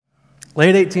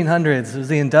Late 1800s, it was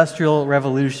the Industrial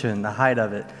Revolution, the height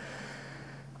of it.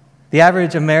 The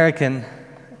average American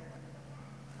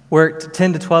worked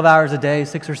 10 to 12 hours a day,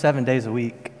 6 or 7 days a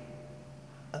week.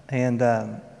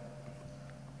 And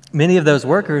many of those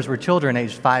workers were children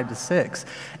aged 5 to 6.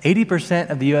 80%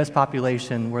 of the U.S.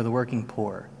 population were the working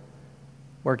poor,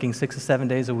 working 6 to 7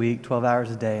 days a week, 12 hours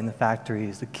a day in the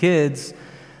factories. The kids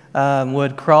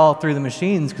would crawl through the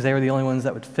machines because they were the only ones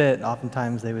that would fit.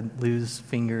 Oftentimes they would lose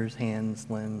fingers, hands,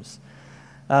 limbs.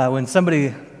 When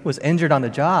somebody was injured on the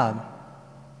job,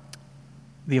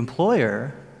 the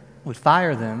employer would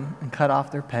fire them and cut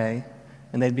off their pay,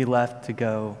 and they'd be left to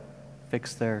go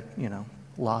fix their,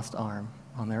 lost arm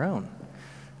on their own.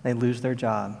 They'd lose their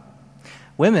job.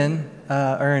 Women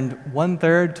earned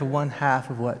 1/3 to 1/2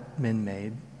 of what men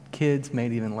made. Kids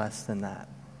made even less than that.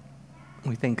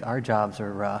 We think our jobs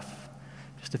are rough.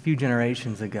 Just a few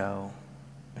generations ago,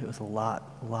 it was a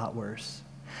lot worse.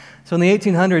 So in the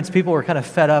 1800s, people were kind of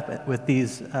fed up with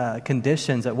these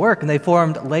conditions at work, and they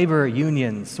formed labor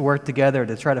unions to work together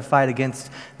to try to fight against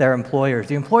their employers.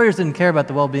 The employers didn't care about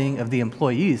the well-being of the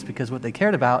employees because what they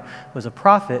cared about was a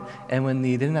profit, and when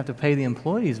they didn't have to pay the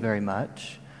employees very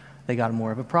much, they got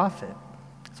more of a profit.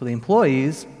 So the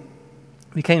employees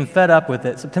became fed up with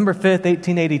it. September 5th,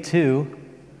 1882,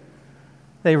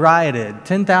 they rioted.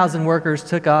 10,000 workers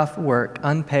took off work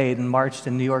unpaid and marched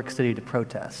in New York City to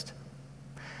protest.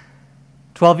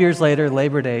 12 years later,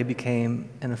 Labor Day became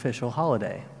an official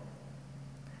holiday.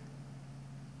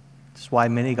 That's why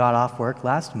many got off work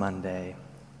last Monday.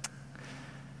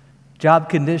 Job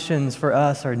conditions for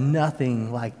us are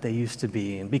nothing like they used to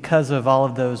be. And because of all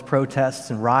of those protests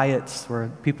and riots where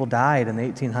people died in the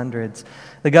 1800s,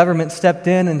 the government stepped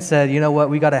in and said, you know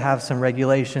what, we got to have some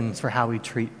regulations for how we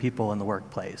treat people in the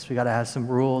workplace. We got to have some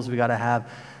rules. We got to have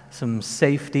some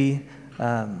safety.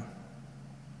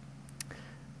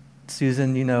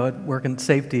 Susan, working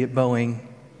safety at Boeing.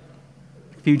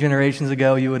 A few generations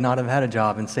ago, you would not have had a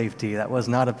job in safety. That was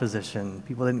not a position.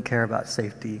 People didn't care about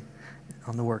safety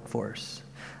on the workforce.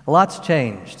 A lot's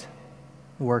changed,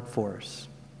 the workforce.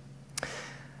 A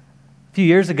few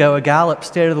years ago, a Gallup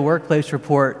State of the Workplace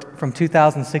report from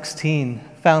 2016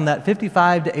 found that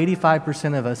 55 to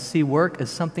 85% of us see work as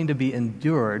something to be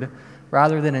endured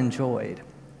rather than enjoyed.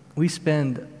 We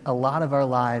spend a lot of our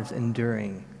lives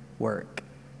enduring work.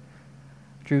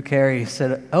 Drew Carey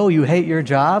said, "Oh, you hate your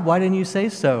job? Why didn't you say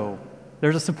so?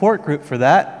 There's a support group for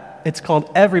that. It's called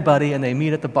Everybody, and they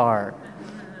meet at the bar."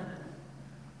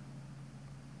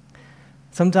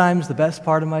 Sometimes the best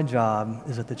part of my job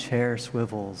is that the chair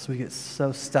swivels. We get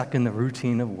so stuck in the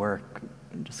routine of work,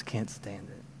 and just can't stand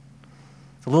it.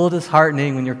 It's a little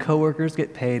disheartening when your coworkers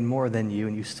get paid more than you,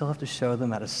 and you still have to show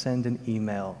them how to send an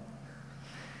email.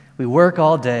 We work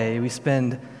all day. We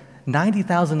spend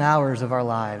 90,000 hours of our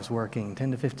lives working,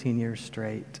 10 to 15 years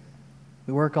straight.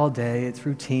 We work all day. It's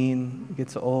routine. It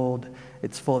gets old.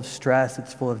 It's full of stress.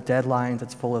 It's full of deadlines.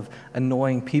 It's full of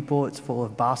annoying people. It's full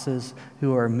of bosses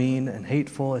who are mean and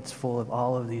hateful. It's full of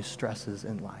all of these stresses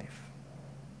in life.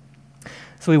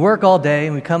 So we work all day,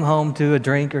 and we come home to a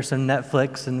drink or some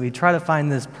Netflix, and we try to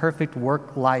find this perfect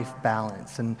work-life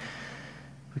balance. And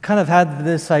we kind of had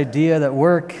this idea that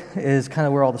work is kind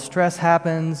of where all the stress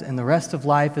happens, and the rest of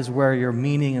life is where your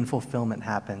meaning and fulfillment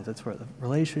happens. It's where the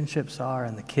relationships are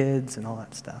and the kids and all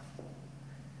that stuff.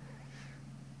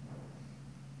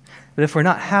 But if we're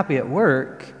not happy at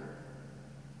work,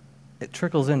 it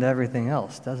trickles into everything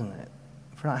else, doesn't it?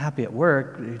 If we're not happy at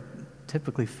work, we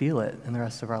typically feel it in the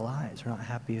rest of our lives. We're not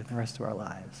happy in the rest of our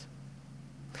lives.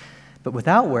 But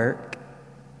without work,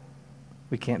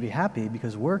 we can't be happy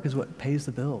because work is what pays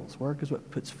the bills. Work is what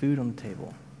puts food on the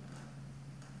table.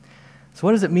 So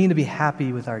what does it mean to be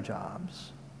happy with our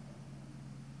jobs?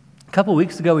 A couple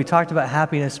weeks ago, we talked about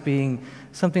happiness being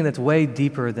something that's way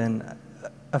deeper than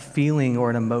a feeling or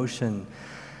an emotion,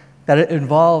 that it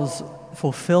involves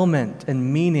fulfillment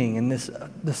and meaning and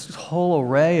this whole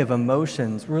array of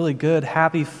emotions, really good,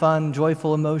 happy, fun,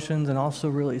 joyful emotions, and also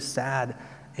really sad,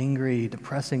 angry,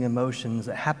 depressing emotions,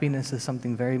 that happiness is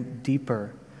something very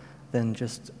deeper than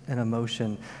just an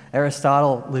emotion.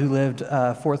 Aristotle, who lived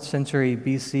 4th century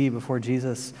BC before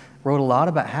Jesus, wrote a lot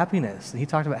about happiness. And he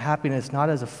talked about happiness not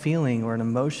as a feeling or an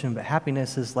emotion, but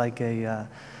happiness is like a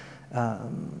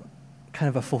kind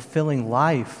of a fulfilling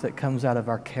life that comes out of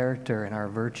our character and our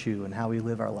virtue and how we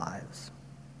live our lives.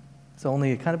 It's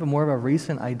only kind of more of a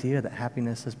recent idea that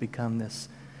happiness has become this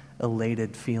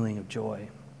elated feeling of joy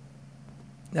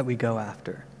that we go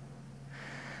after.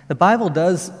 The Bible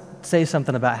does say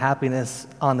something about happiness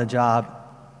on the job,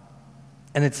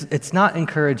 and it's not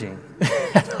encouraging.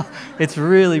 It's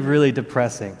really, really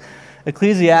depressing.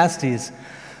 Ecclesiastes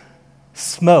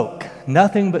Smoke,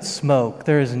 nothing but smoke.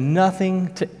 There is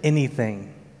nothing to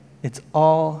anything. It's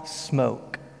all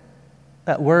smoke.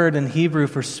 That word in Hebrew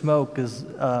for smoke is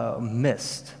a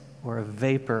mist or a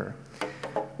vapor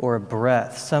or a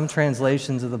breath. Some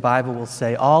translations of the Bible will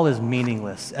say all is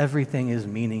meaningless. Everything is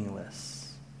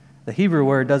meaningless. The Hebrew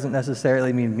word doesn't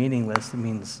necessarily mean meaningless. It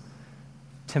means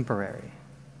temporary.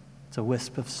 It's a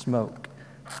wisp of smoke.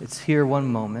 It's here one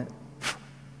moment,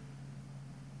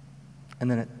 and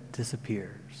then it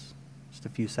disappears just a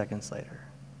few seconds later.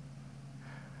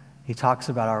 He talks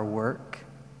about our work,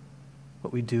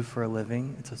 what we do for a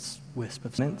living. It's a wisp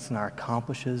of smoke, and our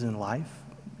accomplishes in life.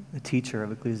 The teacher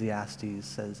of Ecclesiastes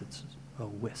says it's a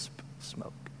wisp of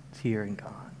smoke. It's here and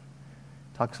gone.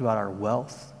 Talks about our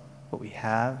wealth, what we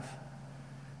have.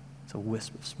 It's a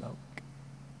wisp of smoke.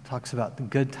 Talks about the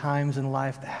good times in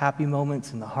life, the happy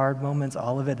moments and the hard moments,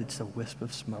 all of it, it's a wisp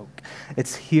of smoke.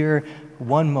 It's here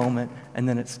one moment and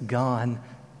then it's gone.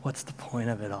 What's the point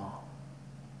of it all?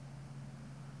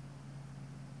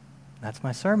 That's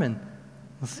my sermon.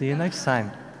 We'll see you next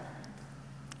time.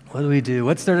 What do we do?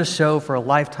 What's there to show for a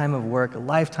lifetime of work, a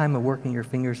lifetime of working your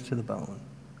fingers to the bone?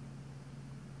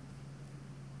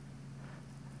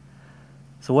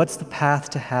 So what's the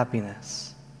path to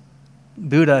happiness?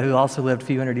 Buddha, who also lived a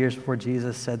few hundred years before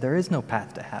Jesus, said there is no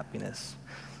path to happiness.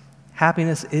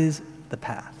 Happiness is the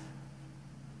path.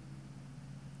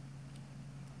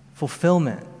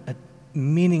 Fulfillment, a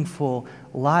meaningful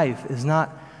life is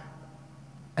not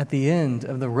at the end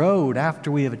of the road after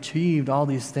we have achieved all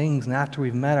these things and after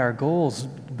we've met our goals.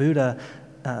 Buddha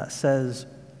says,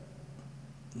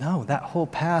 no, that whole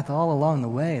path all along the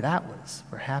way, that was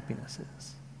where happiness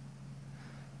is.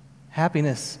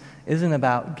 Happiness isn't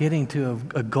about getting to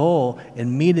a goal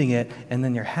and meeting it and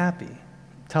then you're happy.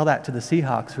 Tell that to the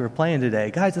Seahawks who are playing today.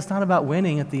 Guys, it's not about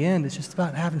winning at the end. It's just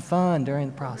about having fun during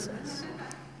the process.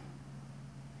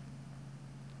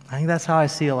 I think that's how I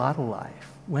see a lot of life.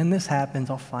 When this happens,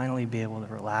 I'll finally be able to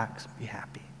relax and be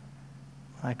happy.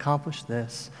 When I accomplish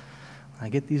this, when I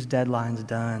get these deadlines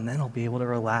done, then I'll be able to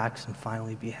relax and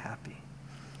finally be happy.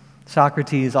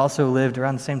 Socrates also lived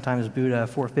around the same time as Buddha,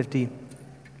 450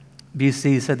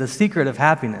 BC, said the secret of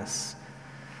happiness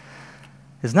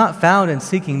is not found in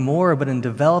seeking more, but in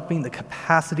developing the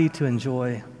capacity to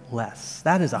enjoy less.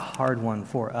 That is a hard one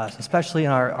for us, especially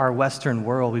in our Western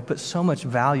world. We put so much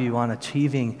value on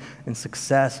achieving and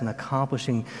success and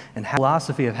accomplishing, and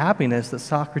philosophy of happiness that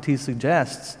Socrates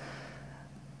suggests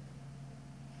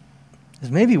is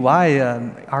maybe why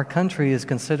our country is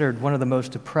considered one of the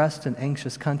most depressed and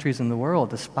anxious countries in the world,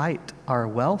 despite our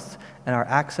wealth and our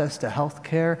access to health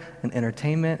care and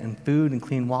entertainment and food and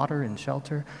clean water and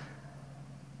shelter.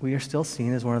 We are still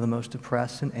seen as one of the most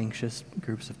depressed and anxious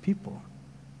groups of people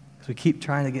because we keep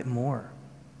trying to get more.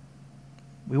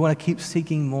 We want to keep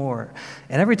seeking more.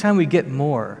 And every time we get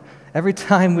more, every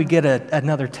time we get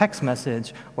another text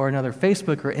message or another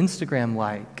Facebook or Instagram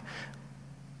like,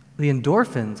 the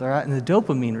endorphins are out and the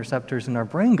dopamine receptors in our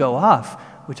brain go off,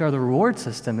 which are the reward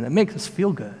system, and it makes us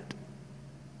feel good.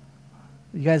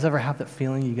 You guys ever have that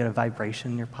feeling you get a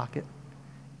vibration in your pocket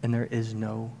and there is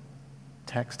no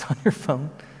text on your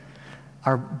phone?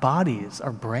 Our bodies,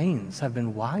 our brains have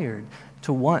been wired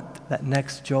to want that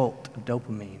next jolt of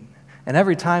dopamine. And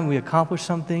every time we accomplish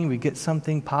something, we get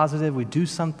something positive, we do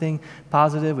something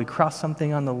positive, we cross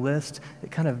something on the list, it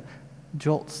kind of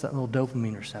jolts that little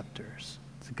dopamine receptors.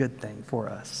 It's a good thing for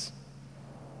us.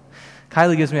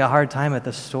 Kylie gives me a hard time at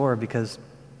the store because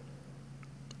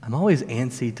I'm always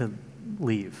antsy to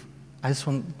leave. I just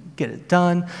want to get it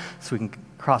done so we can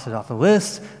cross it off the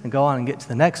list and go on and get to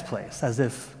the next place, as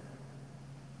if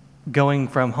going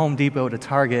from Home Depot to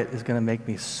Target is going to make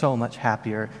me so much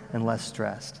happier and less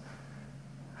stressed.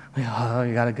 Oh,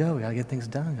 you got to go. We got to get things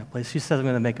done. She says I'm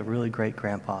going to make a really great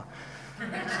grandpa.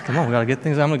 Come on, we got to get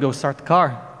things. I'm going to go start the car.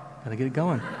 Got to get it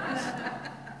going.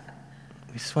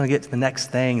 We just want to get to the next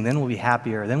thing, then we'll be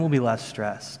happier, then we'll be less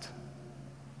stressed.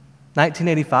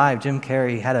 1985, Jim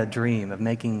Carrey had a dream of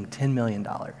making $10 million.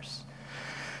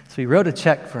 So he wrote a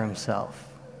check for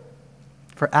himself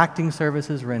for acting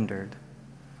services rendered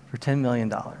for $10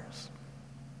 million.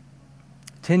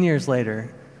 10 years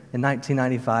later, in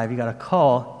 1995, he got a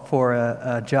call for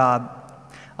a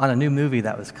job on a new movie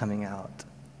that was coming out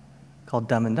called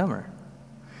Dumb and Dumber.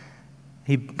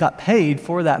 He got paid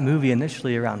for that movie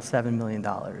initially around $7 million,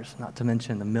 not to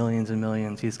mention the millions and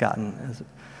millions he's gotten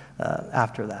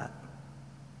after that.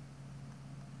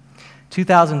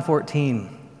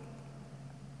 2014,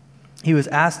 he was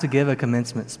asked to give a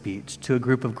commencement speech to a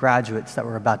group of graduates that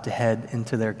were about to head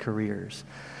into their careers.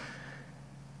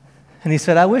 And he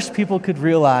said, I wish people could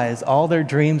realize all their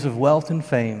dreams of wealth and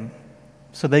fame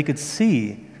so they could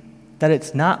see that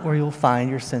it's not where you'll find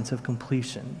your sense of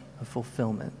completion, of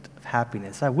fulfillment, of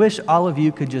happiness. I wish all of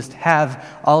you could just have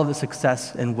all of the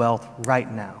success and wealth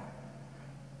right now,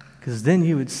 because then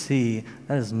you would see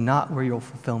that is not where your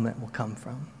fulfillment will come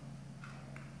from.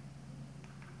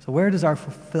 So where does our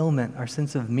fulfillment, our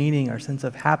sense of meaning, our sense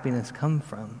of happiness come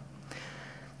from?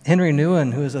 Henry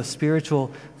Nouwen, who is a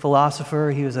spiritual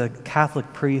philosopher, he was a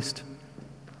Catholic priest.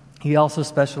 He also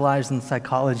specialized in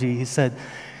psychology. He said,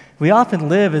 "We often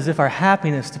live as if our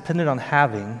happiness depended on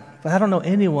having, but I don't know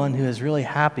anyone who is really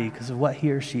happy because of what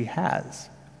he or she has.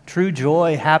 True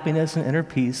joy, happiness, and inner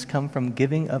peace come from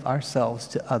giving of ourselves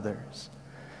to others.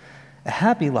 A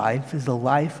happy life is a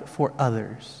life for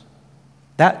others.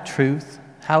 That truth,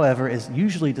 however, is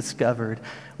usually discovered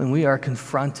when we are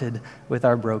confronted with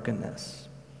our brokenness."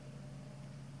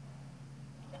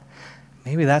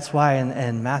 Maybe that's why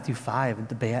in Matthew 5,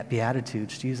 the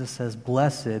Beatitudes, Jesus says,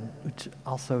 "Blessed," which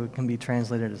also can be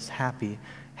translated as happy.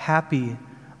 Happy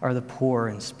are the poor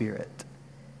in spirit,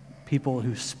 people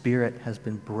whose spirit has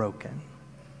been broken.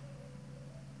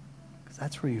 Because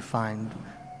that's where you find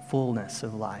fullness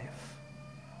of life.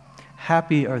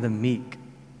 Happy are the meek,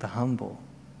 the humble.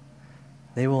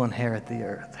 They will inherit the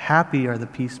earth. Happy are the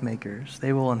peacemakers.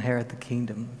 They will inherit the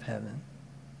kingdom of heaven.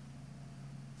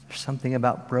 There's something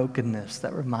about brokenness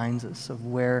that reminds us of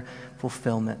where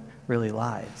fulfillment really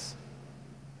lies.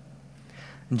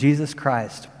 And Jesus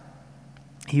Christ,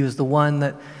 he was the one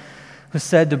that was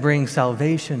said to bring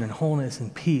salvation and wholeness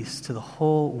and peace to the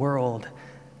whole world.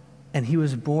 And he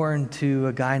was born to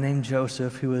a guy named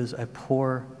Joseph who was a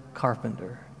poor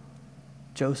carpenter.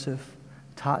 Joseph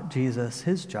taught Jesus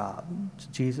his job.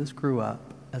 Jesus grew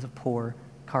up as a poor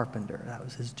carpenter. That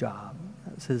was his job.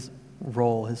 That was his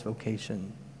role, his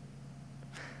vocation.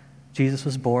 Jesus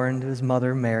was born to his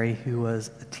mother, Mary, who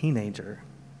was a teenager,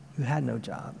 who had no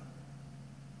job.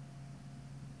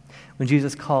 When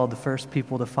Jesus called the first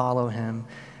people to follow him,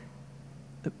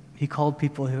 he called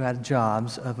people who had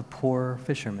jobs of a poor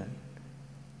fisherman.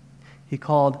 He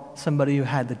called somebody who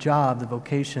had the job, the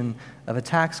vocation of a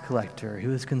tax collector, who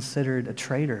was considered a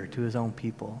traitor to his own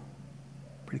people.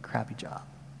 Pretty crappy job.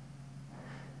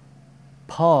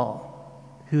 Paul,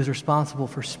 who was responsible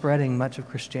for spreading much of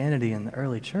Christianity in the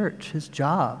early church, his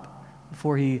job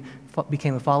before he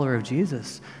became a follower of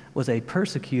Jesus was a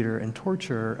persecutor and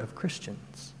torturer of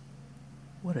Christians.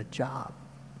 What a job.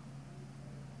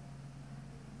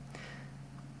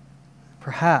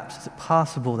 Perhaps is it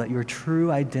possible that your true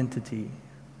identity,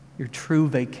 your true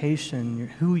vocation,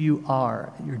 who you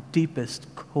are, your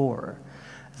deepest core,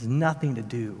 has nothing to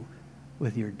do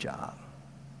with your job,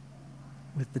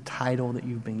 with the title that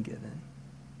you've been given,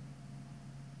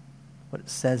 what it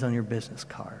says on your business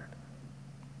card.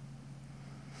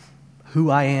 Who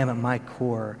I am at my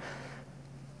core,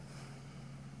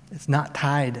 it's not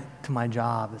tied to my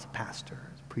job as a pastor,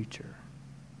 as a preacher.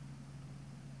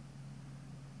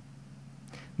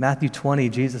 Matthew 20,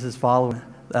 Jesus is following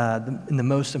in the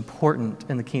most important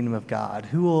in the kingdom of God.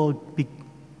 Who will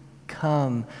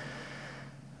become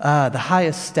the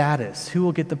highest status? Who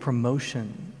will get the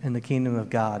promotion in the kingdom of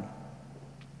God?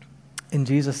 And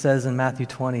Jesus says in Matthew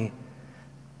 20,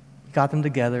 he got them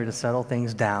together to settle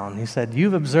things down. He said,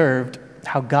 "You've observed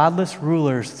how godless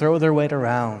rulers throw their weight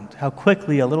around, how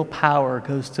quickly a little power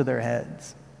goes to their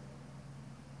heads.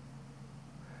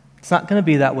 It's not going to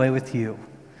be that way with you.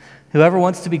 Whoever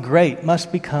wants to be great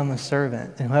must become a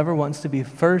servant, and whoever wants to be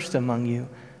first among you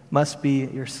must be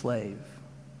your slave.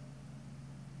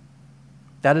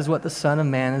 That is what the Son of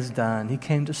Man has done. He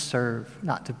came to serve,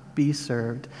 not to be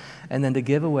served, and then to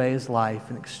give away his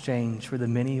life in exchange for the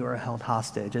many who are held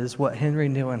hostage." It is what Henry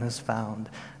Nouwen has found,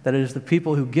 that it is the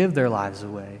people who give their lives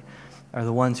away are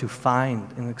the ones who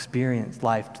find and experience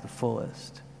life to the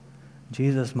fullest.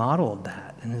 Jesus modeled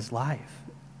that in his life.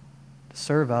 To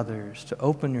serve others, to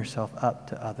open yourself up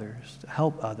to others, to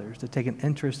help others, to take an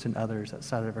interest in others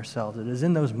outside of ourselves. It is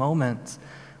in those moments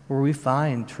where we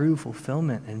find true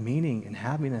fulfillment and meaning and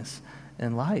happiness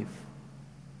in life.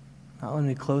 Not when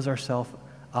we close ourselves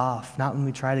off, not when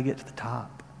we try to get to the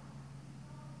top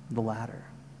of the ladder.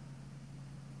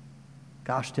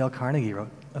 Gosh, Dale Carnegie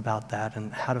wrote about that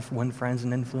and how to win friends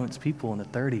and influence people in the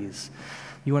 30s.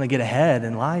 You want to get ahead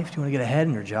in life? Do you want to get ahead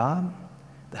in your job?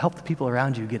 To help the people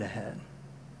around you get ahead.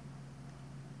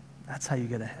 That's how you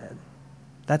get ahead.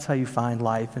 That's how you find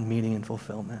life and meaning and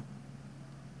fulfillment.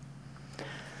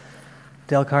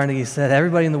 Dale Carnegie said,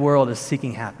 "Everybody in the world is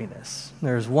seeking happiness.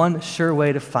 There's one sure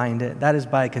way to find it. That is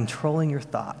by controlling your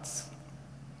thoughts.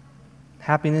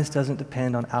 Happiness doesn't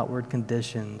depend on outward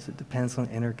conditions. It depends on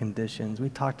inner conditions." We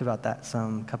talked about that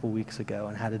a couple weeks ago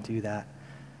and how to do that.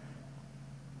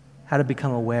 how to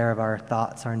become aware of our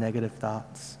thoughts, our negative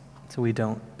thoughts, so we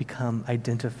don't become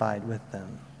identified with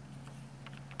them.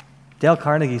 Dale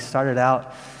Carnegie started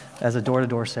out as a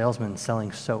door-to-door salesman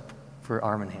selling soap for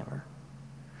Arm & Hammer.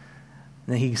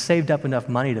 And then he saved up enough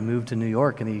money to move to New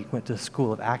York, and he went to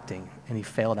school of acting, and he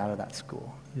failed out of that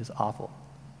school. It was awful.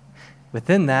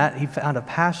 Within that, he found a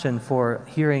passion for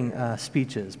hearing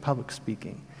speeches, public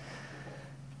speaking.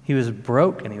 He was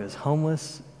broke and he was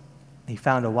homeless. He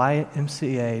found a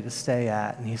YMCA to stay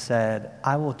at, and he said,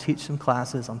 I will teach some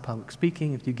classes on public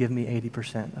speaking if you give me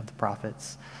 80% of the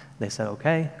profits. They said,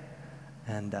 okay,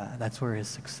 and that's where his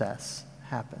success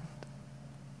happened.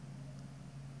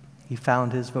 He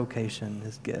found his vocation,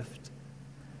 his gift.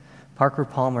 Parker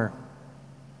Palmer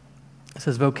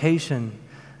says vocation,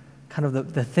 kind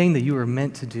of the thing that you were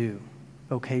meant to do,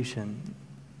 vocation.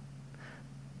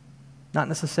 Not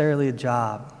necessarily a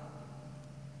job,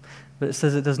 but it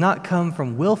says it does not come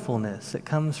from willfulness, it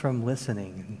comes from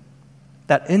listening.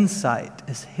 That insight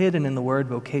is hidden in the word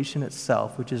vocation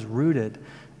itself, which is rooted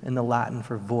in the Latin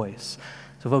for voice.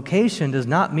 So vocation does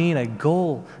not mean a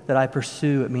goal that I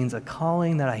pursue, it means a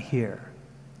calling that I hear.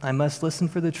 I must listen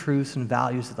for the truths and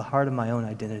values at the heart of my own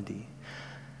identity.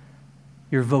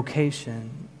 Your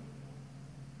vocation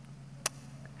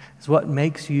is what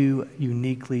makes you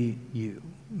uniquely you.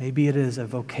 Maybe it is a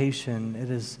vocation,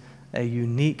 it is a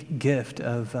unique gift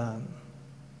of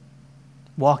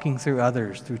walking through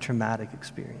others through traumatic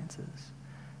experiences.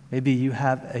 Maybe you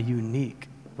have a unique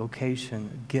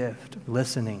vocation, gift,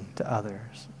 listening to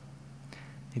others.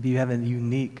 Maybe you have a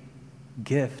unique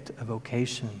gift, a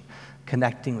vocation,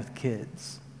 connecting with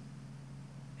kids.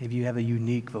 Maybe you have a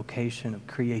unique vocation of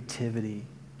creativity,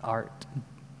 art,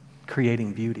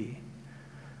 creating beauty.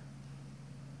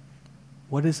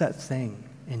 What is that thing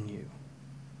in you?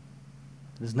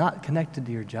 It is not connected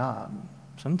to your job.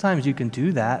 Sometimes you can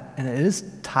do that, and it is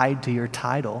tied to your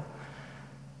title,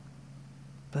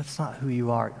 but that's not who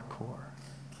you are at your core.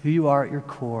 Who you are at your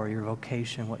core, your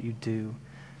vocation, what you do,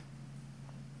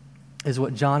 is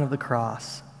what John of the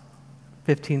Cross,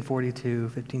 1542,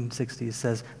 1560,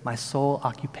 says, my sole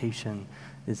occupation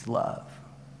is love.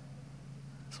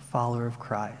 As a follower of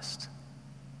Christ,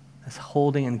 as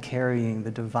holding and carrying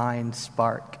the divine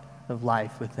spark of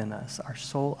life within us. Our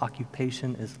sole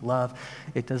occupation is love.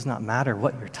 It does not matter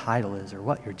what your title is or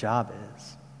what your job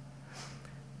is,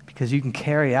 because you can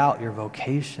carry out your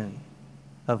vocation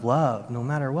of love no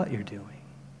matter what you're doing.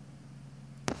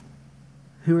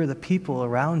 Who are the people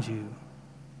around you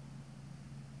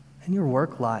in your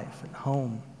work life, at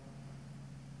home?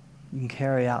 You can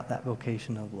carry out that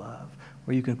vocation of love,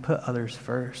 where you can put others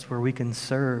first, where we can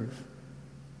serve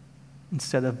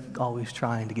instead of always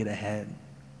trying to get ahead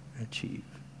and achieve.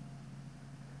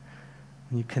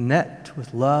 When you connect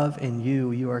with love in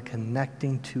you, you are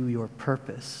connecting to your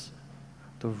purpose,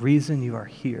 the reason you are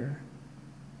here.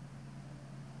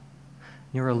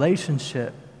 Your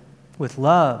relationship with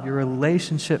love, your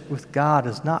relationship with God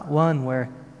is not one where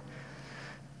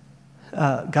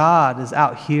God is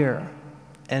out here,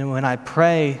 and when I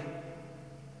pray,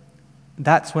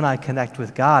 that's when I connect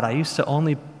with God. I used to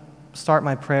only start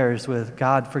my prayers with,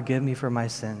 God, forgive me for my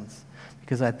sins,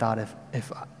 because I thought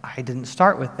if I didn't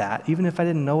start with that, even if I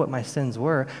didn't know what my sins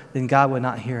were, then God would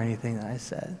not hear anything that I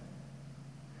said.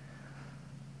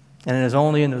 And it was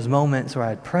only in those moments where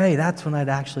I'd pray, that's when I'd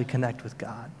actually connect with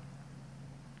God.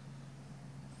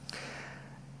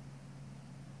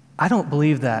 I don't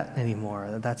believe that anymore,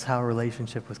 that that's how a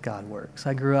relationship with God works.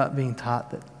 I grew up being taught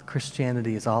that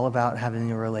Christianity is all about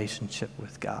having a relationship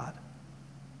with God.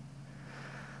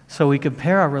 So we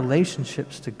compare our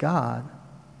relationships to God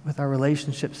with our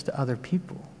relationships to other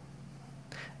people.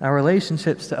 Our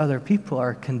relationships to other people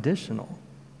are conditional,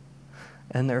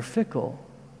 and they're fickle,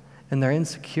 and they're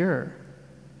insecure.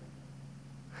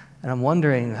 And I'm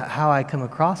wondering how I come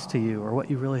across to you or what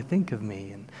you really think of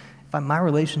me. And if my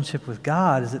relationship with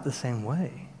God, is it the same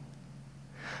way?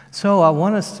 So I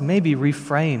want us to maybe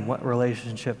reframe what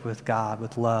relationship with God,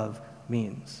 with love,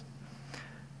 means.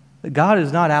 That God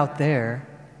is not out there,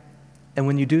 and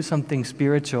when you do something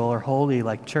spiritual or holy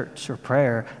like church or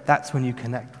prayer, that's when you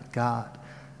connect with God.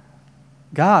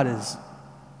 God is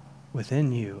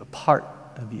within you, a part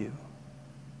of you.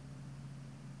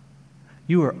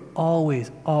 You are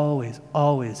always, always,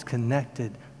 always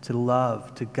connected to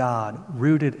love, to God,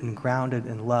 rooted and grounded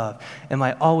in love. Am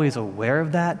I always aware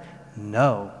of that?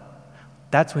 No.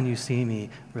 That's when you see me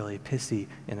really pissy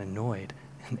and annoyed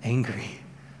and angry,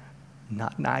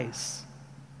 not nice.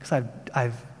 Because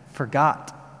I've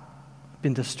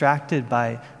been distracted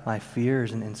by my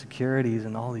fears and insecurities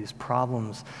and all these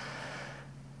problems.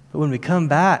 But when we come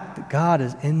back, that God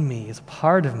is in me, is a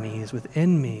part of me, is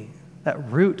within me,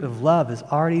 That root of love is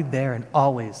already there and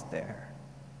always there.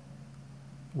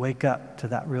 Wake up to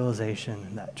that realization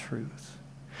and that truth.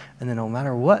 And then no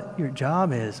matter what your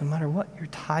job is, no matter what your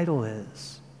title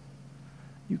is,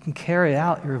 you can carry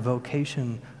out your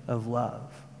vocation of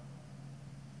love,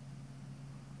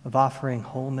 of offering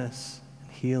wholeness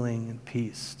and healing and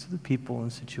peace to the people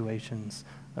and situations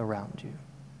around you,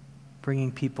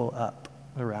 bringing people up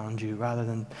around you rather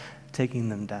than taking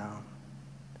them down.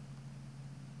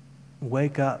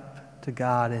 Wake up to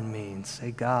God in me and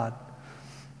say, God,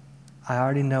 I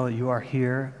already know that you are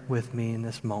here with me in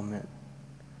this moment.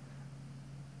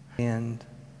 And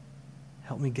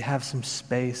help me have some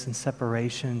space and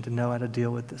separation to know how to deal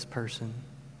with this person.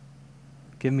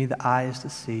 Give me the eyes to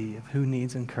see of who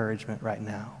needs encouragement right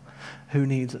now, who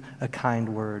needs a kind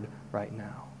word right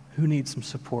now, who needs some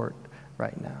support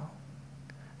right now.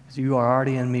 Because you are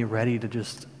already in me ready to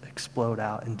just explode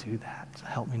out and do that. So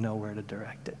help me know where to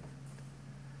direct it.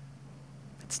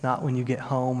 It's not when you get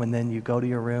home and then you go to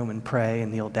your room and pray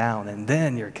and kneel down and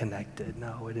then you're connected.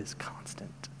 No, it is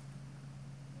constant.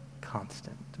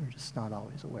 Constant. We're just not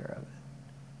always aware of it.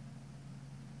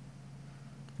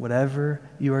 Whatever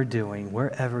you are doing,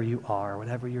 wherever you are,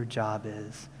 whatever your job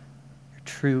is, your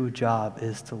true job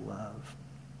is to love.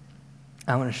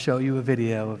 I want to show you a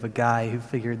video of a guy who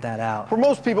figured that out. For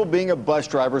most people, being a bus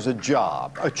driver is a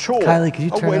job, a chore, Kylie, could you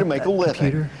turn a way to up make that a living.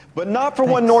 computer? But not for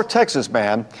one North Texas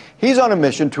man. He's on a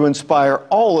mission to inspire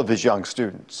all of his young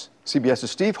students.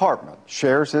 CBS's Steve Hartman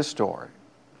shares his story.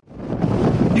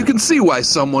 You can see why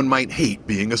someone might hate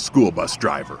being a school bus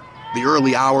driver. The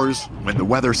early hours, when the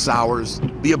weather sours,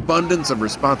 the abundance of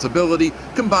responsibility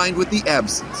combined with the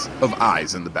absence of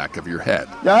eyes in the back of your head.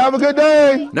 Y'all have a good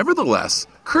day. Nevertheless,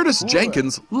 Curtis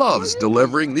Jenkins loves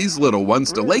delivering these little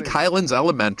ones to Lake Highlands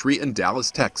Elementary in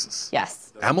Dallas, Texas.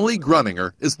 Yes. Emily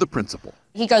Grunninger is the principal.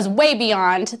 He goes way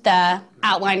beyond the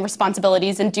outlined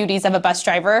responsibilities and duties of a bus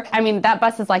driver. I mean, that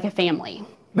bus is like a family.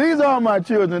 These are my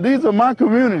children. These are my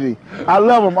community. I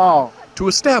love them all. To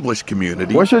establish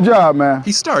community, What's your job, man?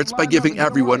 he starts by giving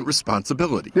everyone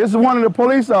responsibility. This is one of the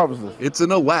police officers. It's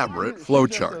an elaborate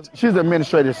flowchart. She's the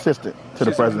administrative assistant to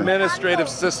the president. Administrative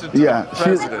assistant to Yeah, the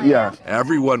president. yeah.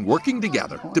 Everyone working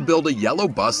together to build a yellow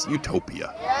bus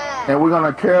utopia. And we're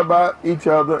gonna care about each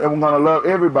other, and we're gonna love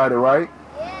everybody, right?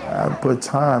 I put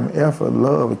time, effort,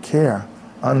 love, care,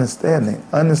 understanding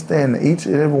each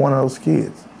and every one of those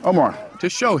kids. Omar. To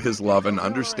show his love and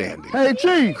understanding, Hey,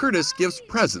 Chief. Curtis gives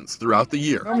presents throughout the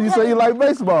year. You say you like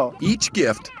baseball. Each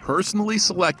gift personally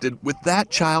selected with that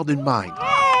child in mind.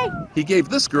 He gave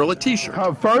this girl a t-shirt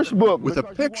Her first book. with a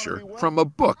picture from a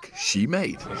book she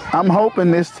made. I'm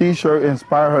hoping this T-shirt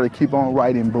inspire her to keep on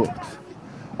writing books.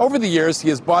 Over the years, he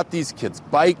has bought these kids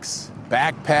bikes,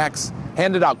 backpacks,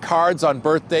 handed out cards on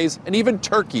birthdays, and even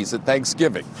turkeys at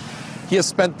Thanksgiving. He has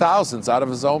spent thousands out of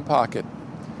his own pocket.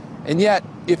 And yet,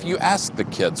 if you ask the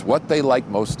kids what they like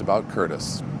most about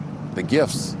Curtis, the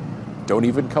gifts don't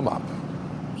even come up.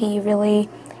 He really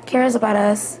cares about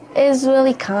us, is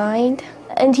really kind,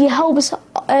 and he helps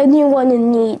anyone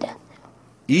in need.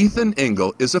 Ethan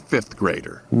Engel is a fifth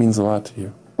grader. It means a lot to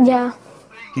you. Yeah.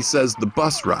 He says the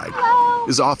bus ride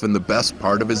is often the best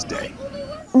part of his day.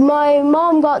 My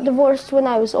mom got divorced when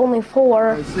I was only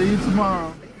 4. See you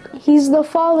tomorrow. He's the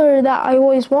father that I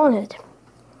always wanted.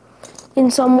 In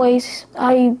some ways,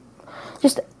 I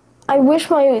wish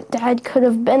my dad could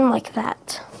have been like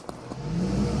that.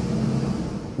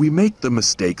 We make the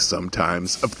mistake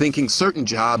sometimes of thinking certain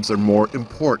jobs are more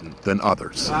important than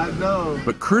others. I know.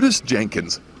 But Curtis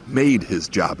Jenkins made his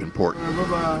job important,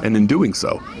 Bye-bye. and in doing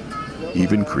so,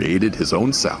 even created his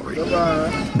own salary.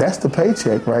 Bye. That's the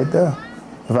paycheck right there.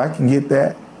 If I can get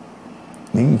that,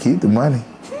 you can keep the money.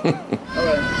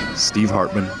 Steve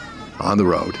Hartman, on the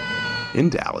road, in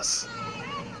Dallas.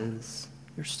 Is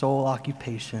your sole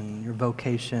occupation, your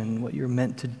vocation, what you're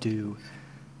meant to do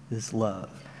is love.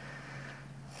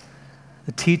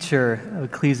 The teacher of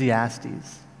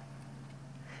Ecclesiastes,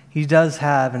 he does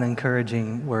have an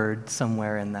encouraging word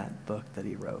somewhere in that book that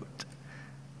he wrote.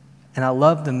 And I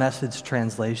love the Message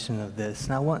translation of this.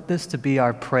 And I want this to be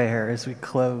our prayer as we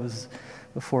close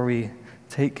before we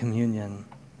take communion.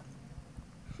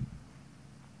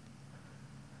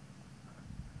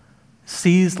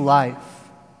 Seize life,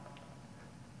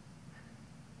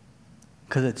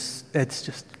 because it's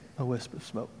just a wisp of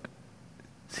smoke.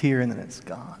 It's here and then it's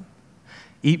gone.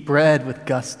 Eat bread with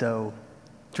gusto.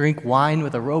 Drink wine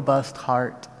with a robust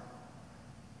heart.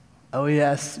 Oh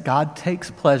yes, God takes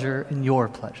pleasure in your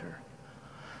pleasure.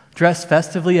 Dress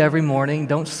festively every morning.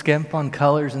 Don't skimp on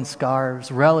colors and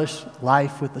scarves. Relish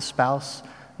life with the spouse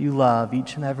you love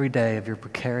each and every day of your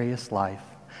precarious life.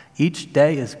 Each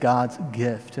day is God's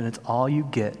gift, and it's all you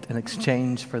get in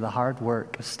exchange for the hard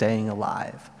work of staying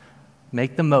alive.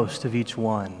 Make the most of each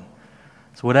one.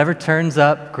 So whatever turns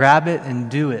up, grab it and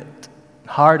do it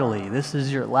heartily. This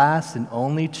is your last and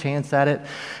only chance at it,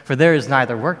 for there is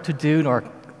neither work to do nor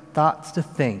thoughts to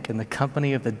think in the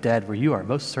company of the dead, where you are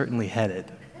most certainly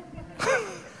headed.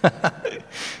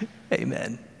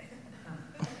 Amen.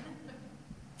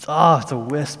 It's a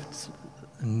wisp, it's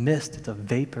a mist, it's a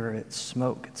vapor, it's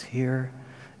smoke, it's here,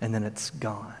 and then it's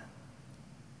gone.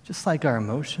 Just like our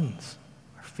emotions,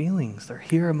 our feelings, they're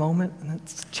here a moment, and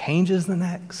it changes the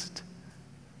next.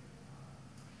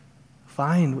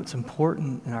 Find what's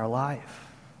important in our life.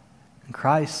 And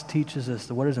Christ teaches us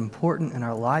that what is important in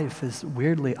our life is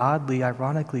weirdly, oddly,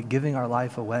 ironically giving our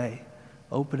life away,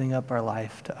 opening up our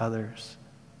life to others,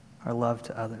 our love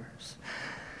to others.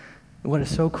 What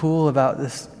is so cool about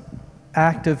this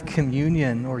act of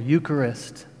communion or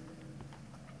Eucharist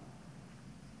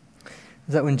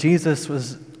is that when Jesus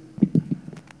was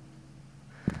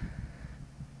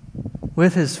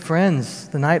with his friends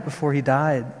the night before he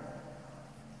died,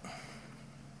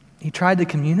 he tried to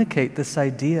communicate this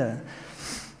idea.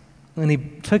 When he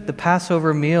took the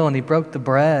Passover meal and he broke the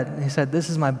bread, and he said, "This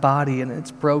is my body and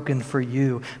it's broken for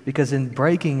you." Because in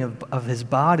breaking of his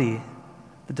body,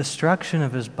 the destruction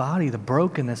of his body, the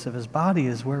brokenness of his body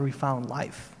is where we found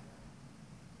life.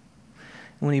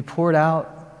 And when he poured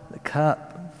out the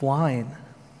cup of wine,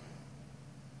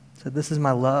 he said, "This is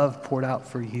my love poured out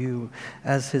for you,"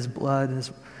 as his blood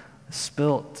is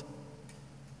spilt.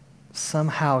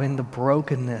 Somehow in the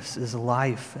brokenness is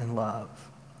life and love.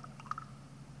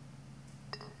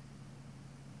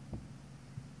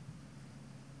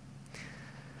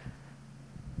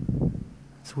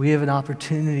 So we have an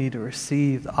opportunity to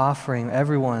receive the offering.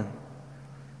 Everyone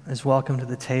is welcome to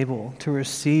the table to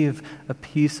receive a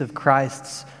piece of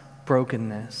Christ's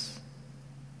brokenness.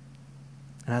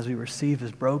 And as we receive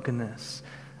his brokenness,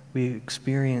 we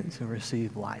experience and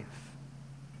receive life.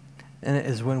 And it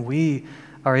is when we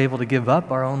are able to give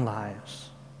up our own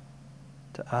lives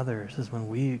to others, is when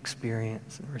we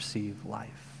experience and receive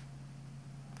life.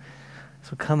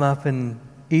 So come up and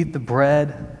eat the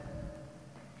bread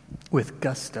with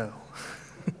gusto.